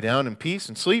both lie down in peace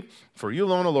and sleep, for you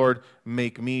alone, O Lord,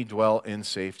 make me dwell in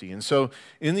safety. And so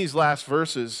in these last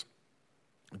verses,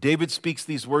 David speaks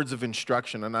these words of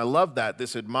instruction, and I love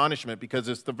this admonishment, because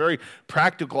it's the very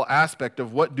practical aspect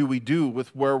of what do we do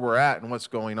with where we're at and what's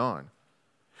going on.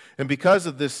 And because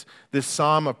of this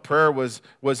psalm of prayer was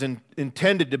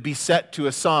intended to be set to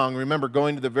a song. Remember,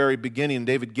 going to the very beginning,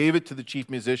 David gave it to the chief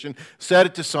musician, set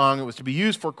it to song. It was to be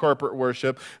used for corporate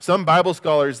worship. Some Bible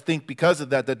scholars think because of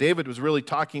that David was really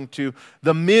talking to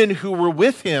the men who were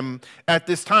with him at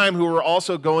this time, who were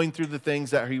also going through the things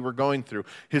that he were going through.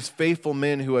 His faithful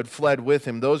men who had fled with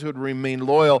him, those who had remained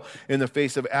loyal in the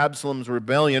face of Absalom's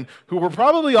rebellion, who were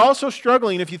probably also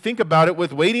struggling, if you think about it,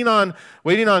 with waiting on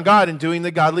God and doing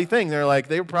the godly thing.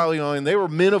 They were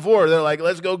men of war. They're like,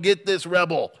 let's go get this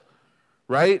rebel,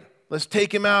 right? Let's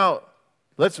take him out.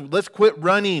 Let's quit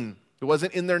running. It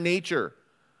wasn't in their nature.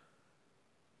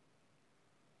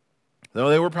 Though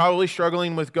they were probably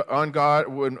struggling with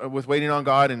waiting on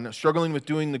God and struggling with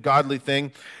doing the godly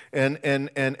thing. And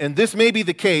this may be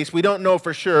the case. We don't know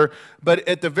for sure. But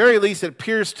at the very least, it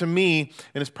appears to me,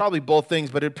 and it's probably both things,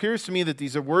 but it appears to me that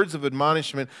these words of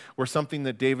admonishment were something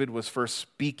that David was first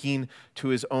speaking to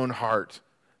his own heart.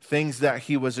 Things that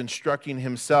he was instructing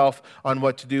himself on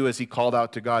what to do as he called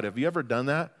out to God. Have you ever done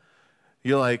that?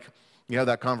 You have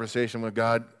that conversation with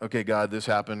God. Okay, God, this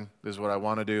happened. This is what I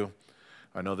want to do.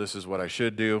 I know this is what I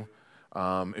should do.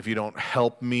 If you don't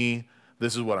help me,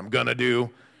 this is what I'm going to do,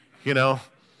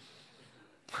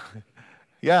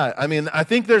 Yeah, I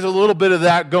think there's a little bit of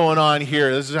that going on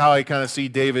here. This is how I kind of see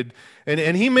David.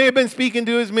 And he may have been speaking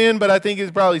to his men, but I think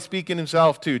he's probably speaking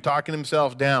himself too, talking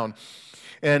himself down.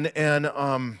 And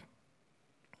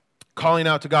calling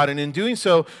out to God. And in doing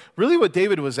so, really what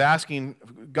David was asking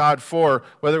God for,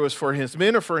 whether it was for his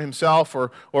men or for himself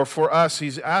or for us,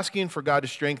 he's asking for God to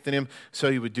strengthen him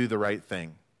so he would do the right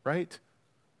thing, right?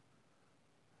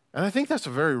 And I think that's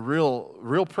a very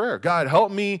real prayer. God,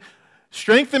 help me,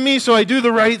 strengthen me so I do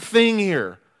the right thing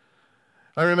here.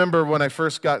 I remember when I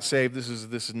first got saved, this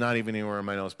is not even anywhere in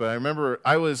my notes, but I remember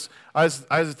I was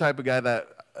the type of guy that,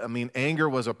 anger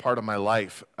was a part of my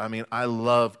life. I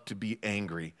loved to be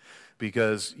angry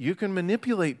because you can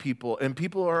manipulate people and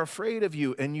people are afraid of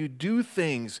you and you do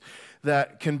things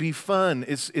that can be fun.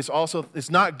 It's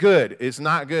not good. It's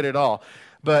not good at all.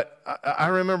 But I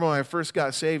remember when I first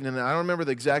got saved, and I don't remember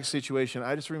the exact situation.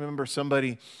 I just remember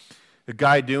a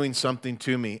guy doing something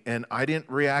to me, and I didn't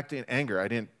react in anger. I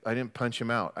didn't punch him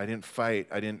out. I didn't fight.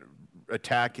 I didn't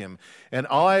attack him. And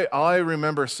all I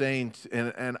remember saying,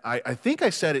 and I think I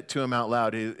said it to him out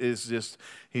loud,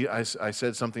 I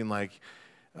said something like,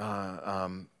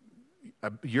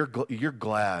 you're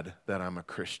glad that I'm a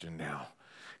Christian now,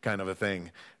 kind of a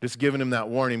thing. Just giving him that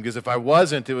warning, because if I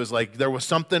wasn't, it was like there was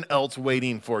something else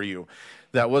waiting for you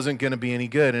that wasn't going to be any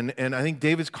good. And I think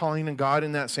David's calling on God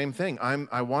in that same thing.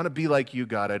 I want to be like you,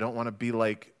 God. I don't want to be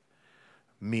like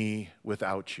me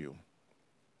without you.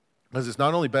 Because it's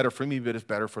not only better for me, but it's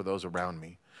better for those around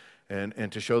me.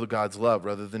 And to show God's love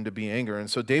rather than to be anger. And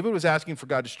so David was asking for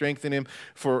God to strengthen him,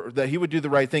 for that he would do the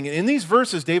right thing. And in these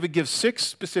verses, David gives 6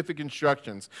 specific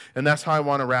instructions. And that's how I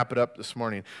want to wrap it up this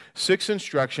morning. 6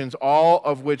 instructions, all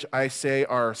of which I say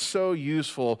are so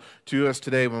useful to us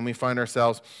today when we find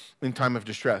ourselves in time of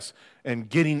distress and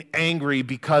getting angry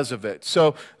because of it.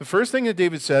 So the first thing that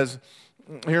David says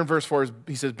here in verse 4 is,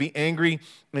 he says, be angry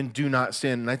and do not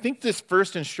sin. And I think this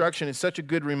first instruction is such a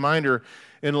good reminder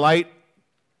in light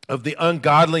of the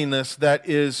ungodliness that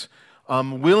is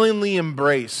willingly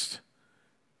embraced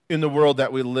in the world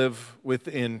that we live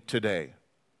within today,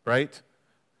 right?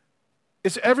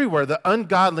 It's everywhere. The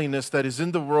ungodliness that is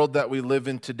in the world that we live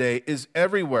in today is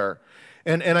everywhere.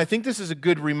 And I think this is a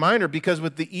good reminder, because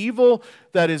with the evil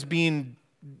that is being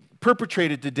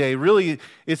perpetrated today, really,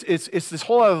 it's this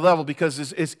whole other level,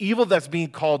 because it's evil that's being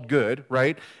called good,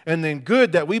 right? And then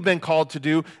good that we've been called to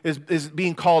do is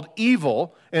being called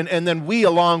evil, and then we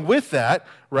along with that,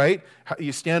 right?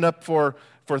 You stand up for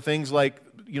things like,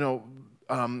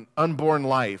 unborn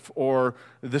life, or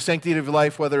the sanctity of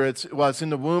life, whether it's in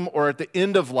the womb or at the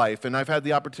end of life. And I've had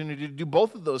the opportunity to do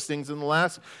both of those things in the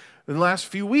last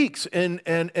few weeks, and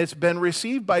it's been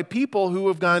received by people who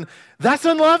have gone, that's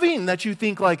unloving that you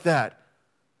think like that.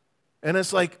 And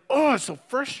it's like, oh, it's so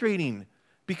frustrating,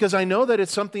 because I know that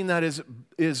it's something that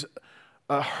is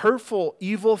a hurtful,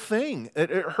 evil thing. It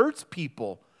hurts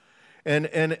people. And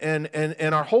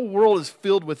our whole world is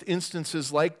filled with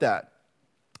instances like that,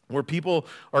 where people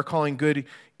are calling good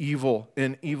evil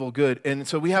and evil good. And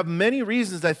so we have many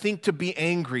reasons, I think, to be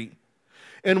angry.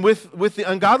 And with the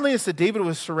ungodliness that David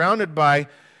was surrounded by,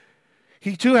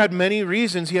 he too had many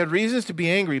reasons. He had reasons to be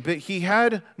angry, but he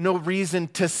had no reason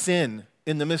to sin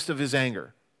in the midst of his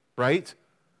anger, right?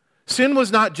 Sin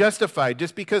was not justified.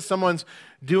 Just because someone's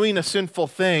doing a sinful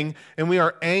thing and we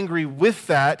are angry with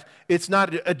that, it's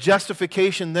not a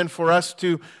justification then for us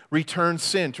to return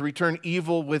sin, to return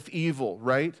evil with evil,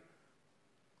 right?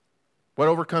 What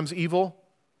overcomes evil?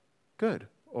 Good.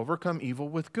 Overcome evil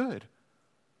with good.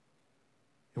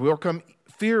 We overcome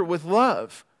fear with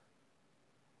love.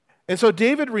 And so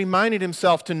David reminded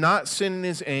himself to not sin in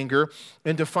his anger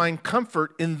and to find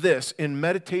comfort in this, in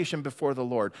meditation before the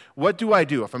Lord. What do I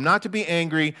do? If I'm not to be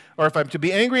angry, or if I'm to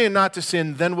be angry and not to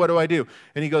sin, then what do I do?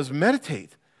 And he goes,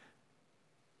 meditate.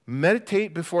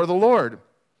 Meditate before the Lord.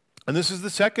 And this is the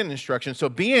second instruction. So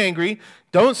be angry,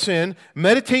 don't sin,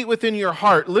 meditate within your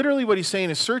heart. Literally what he's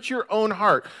saying is search your own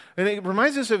heart. And it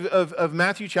reminds us of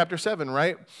Matthew chapter 7,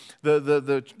 right?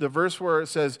 The verse where it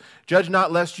says, judge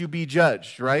not lest you be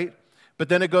judged, right? But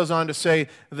then it goes on to say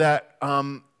that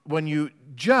when you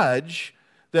judge,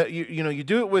 that you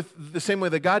do it with the same way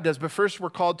that God does, but first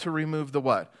we're called to remove the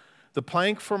what? The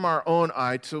plank from our own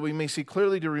eye so we may see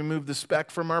clearly, to remove the speck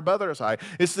from our brother's eye.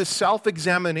 It's the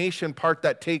self-examination part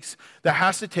that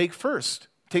has to take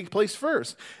place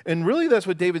first. And really that's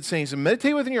what David's saying. So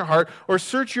meditate within your heart, or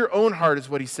search your own heart is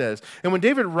what he says. And when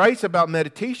David writes about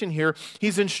meditation here,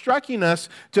 he's instructing us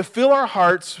to fill our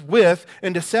hearts with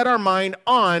and to set our mind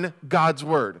on God's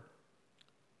word.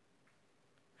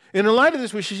 And in light of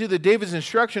this, we should see that David's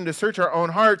instruction to search our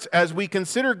own hearts as we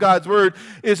consider God's word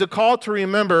is a call to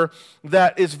remember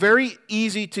that it's very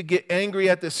easy to get angry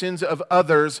at the sins of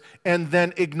others and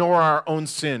then ignore our own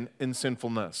sin and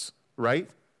sinfulness, right?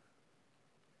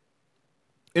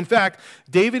 In fact,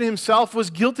 David himself was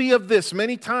guilty of this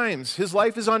many times. His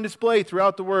life is on display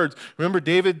throughout the words. Remember,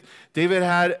 David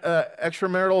had an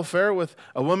extramarital affair with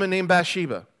a woman named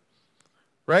Bathsheba.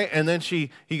 Right? And then he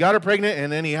got her pregnant, and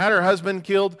then he had her husband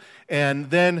killed, and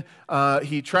then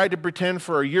he tried to pretend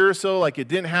for a year or so like it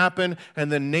didn't happen, and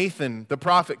then Nathan, the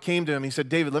prophet, came to him. He said,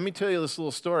 David, let me tell you this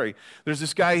little story. There's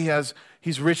this guy,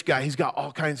 he's a rich guy. He's got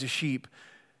all kinds of sheep.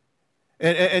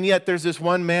 And yet there's this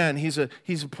one man. He's a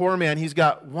poor man. He's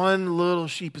got one little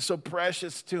sheep. It's so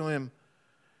precious to him.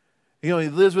 He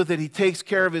lives with it. He takes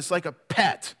care of it. It's like a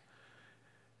pet.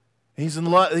 He's in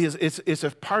love. It's a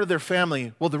part of their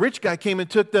family. Well, the rich guy came and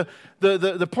took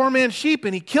the poor man's sheep,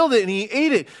 and he killed it and he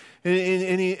ate it.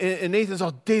 And Nathan's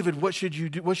all, David, what should you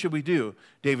do? What should we do?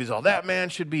 David's all, that man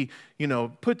should be,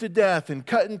 put to death and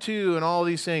cut in two and all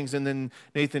these things. And then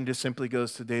Nathan just simply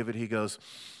goes to David. He goes,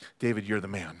 David, you're the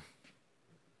man.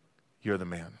 You're the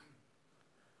man.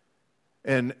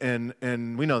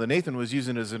 And we know that Nathan was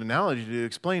using it as an analogy to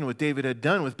explain what David had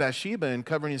done with Bathsheba and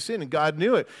covering his sin, and God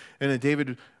knew it. And then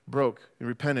David broke and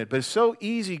repented. But it's so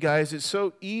easy, guys, it's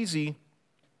so easy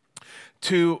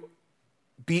to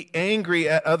be angry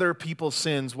at other people's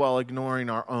sins while ignoring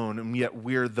our own, and yet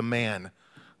we're the man.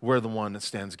 We're the one that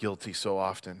stands guilty so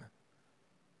often.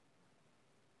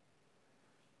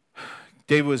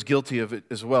 David was guilty of it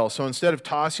as well. So instead of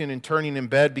tossing and turning in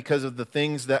bed because of the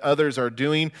things that others are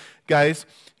doing, guys,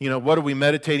 what are we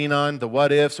meditating on? The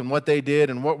what ifs and what they did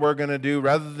and what we're going to do.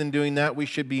 Rather than doing that, we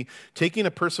should be taking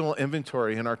a personal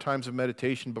inventory in our times of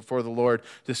meditation before the Lord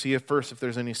to see if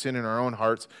there's any sin in our own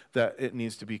hearts that it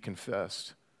needs to be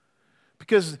confessed.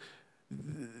 Because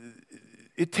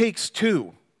it takes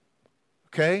two,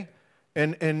 okay?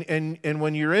 And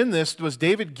when you're in this, was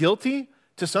David guilty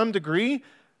to some degree?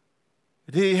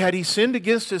 Had he sinned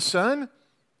against his son?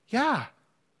 Yeah.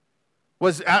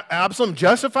 Was Absalom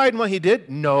justified in what he did?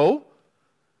 No.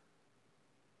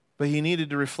 But he needed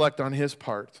to reflect on his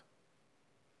part.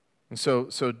 And so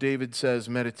David says,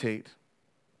 meditate.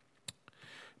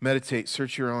 Meditate,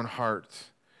 search your own heart,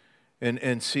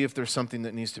 and see if there's something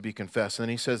that needs to be confessed. And then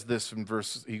he says this in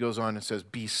he goes on and says,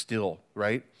 be still,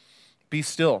 right? Be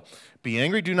still. Be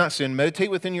angry, do not sin.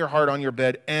 Meditate within your heart on your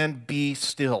bed, and be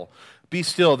still. Be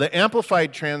still. The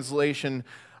Amplified translation,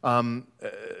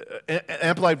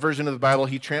 Amplified version of the Bible,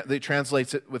 they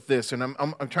translates it with this, and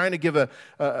I'm trying to give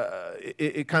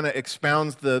it kind of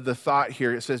expounds the thought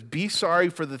here. It says, "Be sorry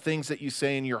for the things that you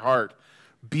say in your heart.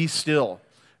 Be still.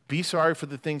 Be sorry for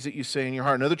the things that you say in your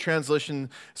heart." Another translation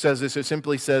says this. It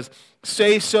simply says,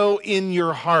 "Say so in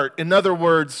your heart." In other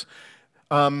words,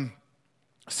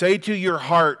 say to your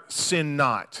heart, "Sin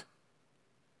not."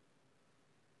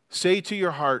 Say to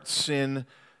your heart, sin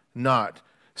not.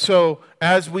 So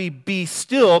as we be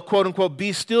still, quote unquote,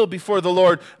 be still before the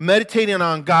Lord, meditating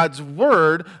on God's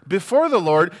word before the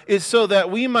Lord is so that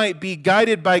we might be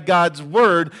guided by God's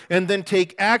word and then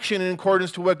take action in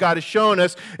accordance to what God has shown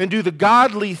us and do the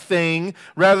godly thing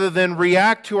rather than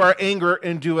react to our anger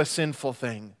and do a sinful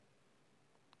thing.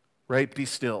 Right? Be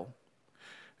still.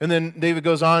 And then David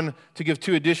goes on to give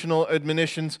two additional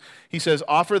admonitions. He says,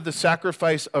 offer the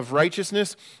sacrifice of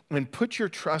righteousness and put your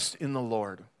trust in the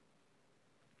Lord.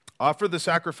 Offer the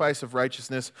sacrifice of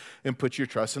righteousness and put your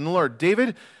trust in the Lord.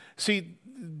 David, see,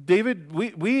 David,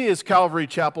 we as Calvary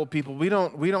Chapel people, we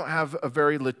don't have a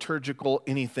very liturgical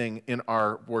anything in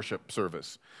our worship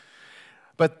service.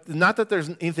 But not that there's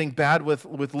anything bad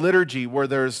with liturgy where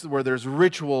there's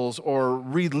rituals or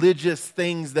religious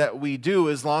things that we do,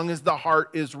 as long as the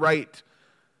heart is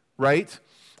right?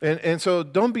 And so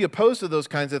don't be opposed to those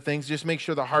kinds of things. Just make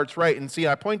sure the heart's right. And see,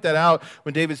 I point that out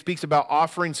when David speaks about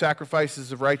offering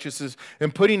sacrifices of righteousness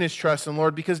and putting his trust in the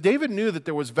Lord, because David knew that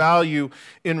there was value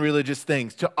in religious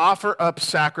things, to offer up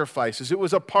sacrifices. It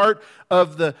was a part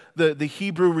of the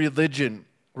Hebrew religion,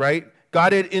 right?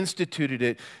 God had instituted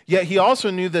it. Yet he also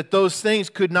knew that those things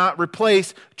could not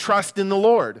replace trust in the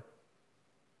Lord.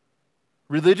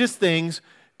 Religious things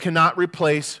cannot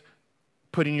replace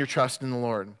putting your trust in the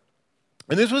Lord.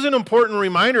 And this was an important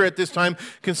reminder at this time,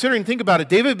 considering, think about it,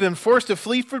 David had been forced to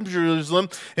flee from Jerusalem,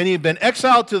 and he had been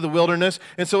exiled to the wilderness,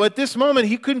 and so at this moment,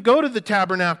 he couldn't go to the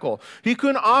tabernacle. He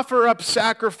couldn't offer up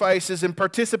sacrifices and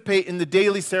participate in the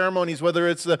daily ceremonies, whether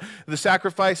it's the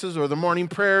sacrifices or the morning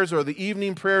prayers or the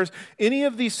evening prayers. Any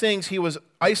of these things, he was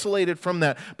isolated from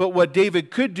that. But what David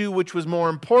could do, which was more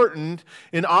important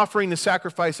in offering the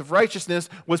sacrifice of righteousness,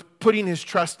 was putting his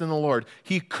trust in the Lord.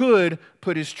 He could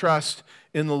put his trust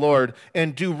in the Lord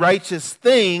and do righteous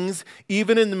things,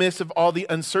 even in the midst of all the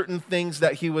uncertain things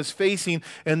that he was facing.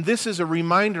 And this is a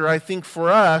reminder, I think,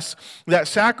 for us that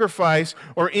sacrifice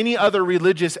or any other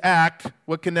religious act,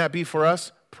 what can that be for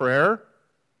us? Prayer,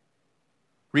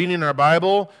 reading our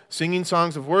Bible, singing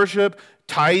songs of worship,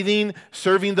 tithing,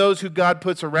 serving those who God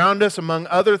puts around us, among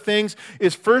other things,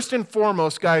 is first and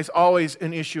foremost, guys, always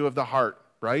an issue of the heart,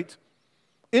 right?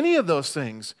 Any of those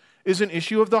things is an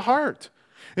issue of the heart.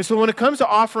 And so when it comes to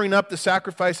offering up the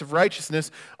sacrifice of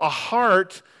righteousness, a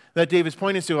heart that David's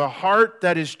pointing to, a heart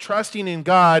that is trusting in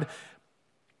God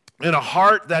and a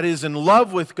heart that is in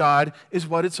love with God is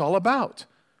what it's all about.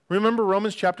 Remember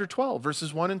Romans chapter 12,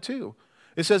 verses 1 and 2.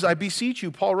 It says, I beseech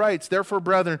you, Paul writes, therefore,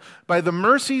 brethren, by the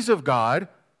mercies of God,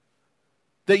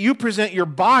 that you present your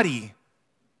body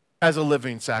as a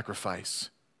living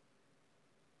sacrifice,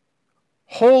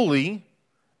 holy,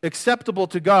 acceptable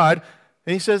to God.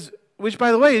 And he says, which,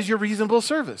 by the way, is your reasonable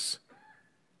service.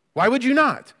 Why would you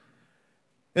not?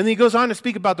 And then he goes on to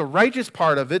speak about the righteous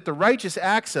part of it, the righteous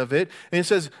acts of it, and he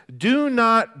says, do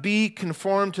not be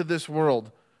conformed to this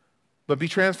world, but be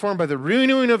transformed by the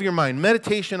renewing of your mind,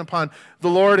 meditation upon the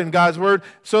Lord and God's word,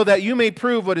 so that you may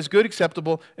prove what is good,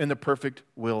 acceptable, and the perfect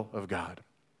will of God.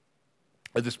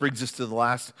 And this brings us to the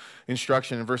last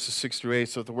instruction in verses 6 through 8,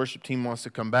 so if the worship team wants to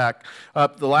come back.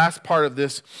 The last part of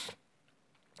this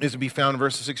is to be found in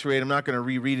verses 6 through 8. I'm not going to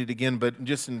reread it again, but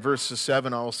just in verses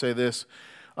 7, I will say this.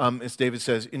 As David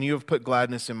says, and you have put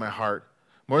gladness in my heart,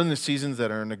 more than the seasons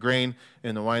that are in the grain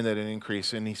and the wine that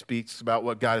increase. And he speaks about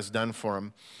what God has done for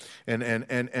him.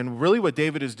 And really what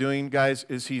David is doing, guys,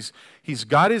 is he's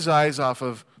got his eyes off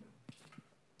of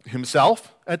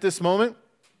himself at this moment.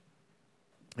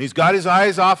 He's got his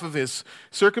eyes off of his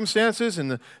circumstances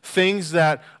and the things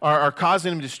that are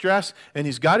causing him distress, and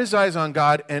he's got his eyes on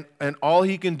God, and all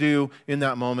he can do in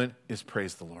that moment is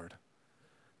praise the Lord,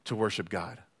 to worship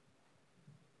God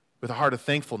with a heart of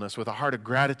thankfulness, with a heart of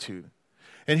gratitude.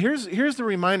 And here's the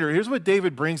reminder. Here's what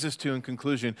David brings us to in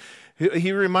conclusion.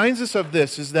 He reminds us of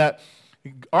this, is that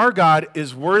our God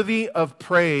is worthy of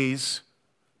praise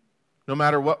no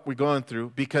matter what we're going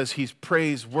through, because he's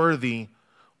praiseworthy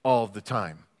all the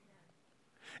time.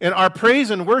 And our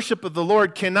praise and worship of the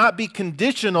Lord cannot be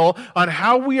conditional on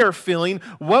how we are feeling,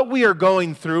 what we are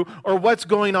going through, or what's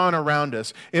going on around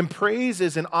us. And praise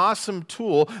is an awesome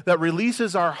tool that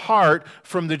releases our heart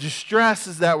from the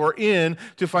distresses that we're in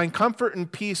to find comfort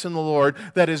and peace in the Lord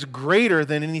that is greater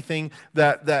than anything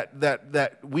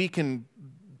that we can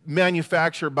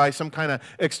manufacture by some kind of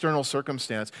external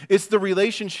circumstance. It's the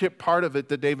relationship part of it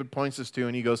that David points us to,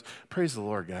 and he goes, praise the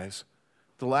Lord, guys.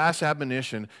 The last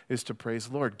admonition is to praise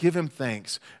the Lord. Give him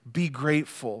thanks. Be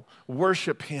grateful.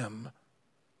 Worship him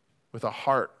with a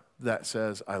heart that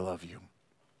says, I love you.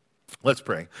 Let's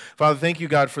pray. Father, thank you,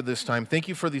 God, for this time. Thank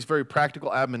you for these very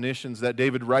practical admonitions that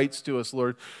David writes to us,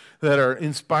 Lord, that are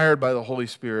inspired by the Holy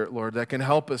Spirit, Lord, that can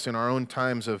help us in our own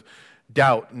times of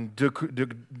doubt and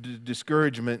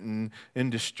discouragement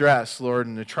and distress, Lord,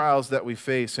 and the trials that we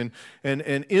face. And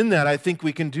in that, I think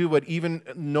we can do what even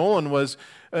Nolan was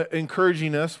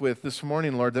encouraging us with this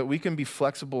morning, Lord, that we can be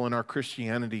flexible in our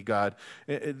Christianity, God,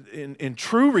 in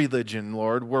true religion,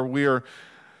 Lord, where we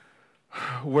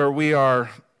are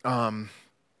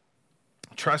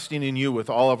trusting in you with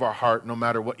all of our heart, no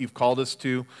matter what you've called us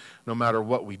to, no matter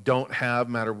what we don't have,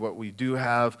 no matter what we do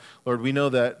have. Lord, we know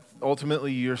that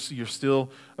ultimately you're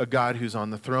still a God who's on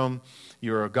the throne.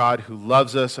 You're a God who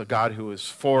loves us, a God who is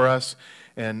for us.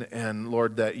 and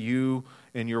Lord, that you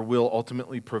and your will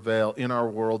ultimately prevail in our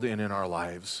world and in our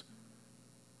lives.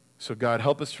 So God,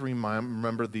 help us to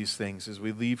remember these things as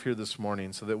we leave here this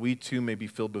morning so that we too may be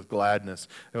filled with gladness,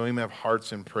 and we may have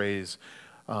hearts in praise,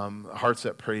 hearts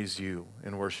that praise you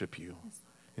and worship you.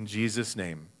 In Jesus'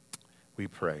 name we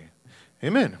pray.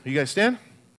 Amen. You guys stand?